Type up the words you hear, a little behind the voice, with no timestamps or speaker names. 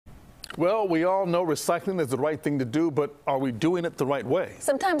Well, we all know recycling is the right thing to do, but are we doing it the right way?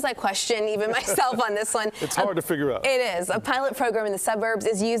 Sometimes I question even myself on this one. It's hard to figure out. It is. A pilot program in the suburbs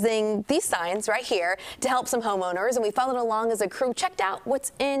is using these signs right here to help some homeowners, and we followed along as a crew checked out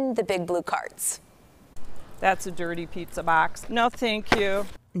what's in the big blue carts. That's a dirty pizza box. No, thank you.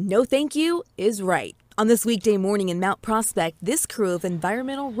 No thank you is right. On this weekday morning in Mount Prospect, this crew of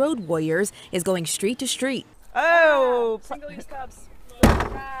environmental road warriors is going street to street. Oh, Single-use cups.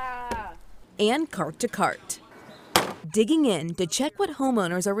 And cart to cart, digging in to check what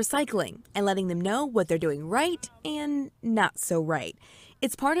homeowners are recycling and letting them know what they're doing right and not so right.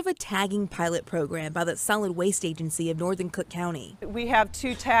 It's part of a tagging pilot program by the Solid Waste Agency of Northern Cook County. we have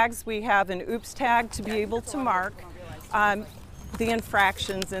 2 tags. We have an oops tag to be able to mark the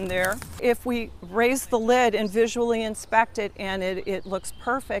infractions in there. If we raise the lid and visually inspect it and it looks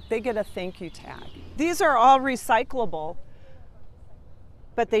perfect, they get a thank you tag. These are all recyclable,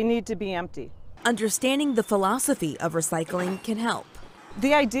 but they need to be empty. Understanding the philosophy of recycling can help.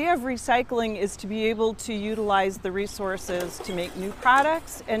 The idea of recycling is to be able to utilize the resources to make new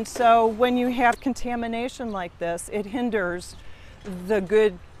products, and so when you have contamination like this, it hinders the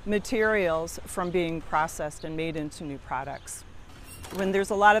good materials from being processed and made into new products. When there's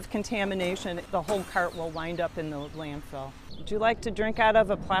a lot of contamination, the whole cart will wind up in the landfill. Would you like to drink out of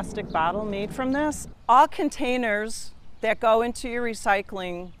a plastic bottle made from this? All containers that go into your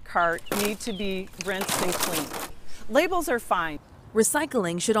recycling cart need to be rinsed and cleaned. Labels are fine.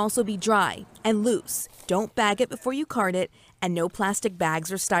 Recycling should also be dry and loose. Don't bag it before you cart it, and no plastic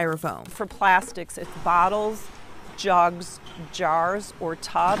bags or styrofoam. For plastics, it's bottles, jugs, jars, or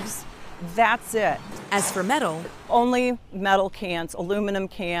tubs. That's it. As for metal, Only metal cans, aluminum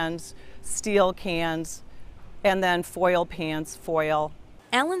cans, steel cans, and then foil pans, foil.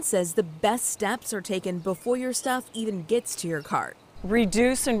 Alan says the best steps are taken before your stuff even gets to your cart.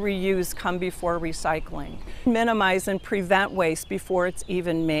 Reduce and reuse come before recycling. Minimize and prevent waste before it's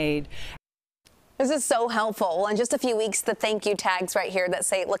even made. This is so helpful. Well, in just a few weeks, the thank you tags right here that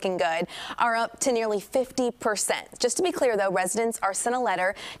say looking good are up to nearly 50%. Just to be clear, though, residents are sent a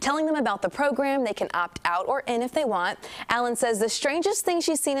letter telling them about the program. They can opt out or in if they want. Alan says the strangest thing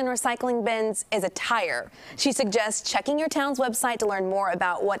she's seen in recycling bins is a tire. She suggests checking your town's website to learn more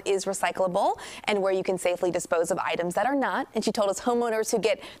about what is recyclable and where you can safely dispose of items that are not. And she told us homeowners who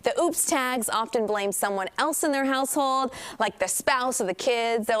get the oops tags often blame someone else in their household, like the spouse or the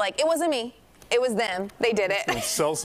kids. They're like, it wasn't me. It was them. They did it.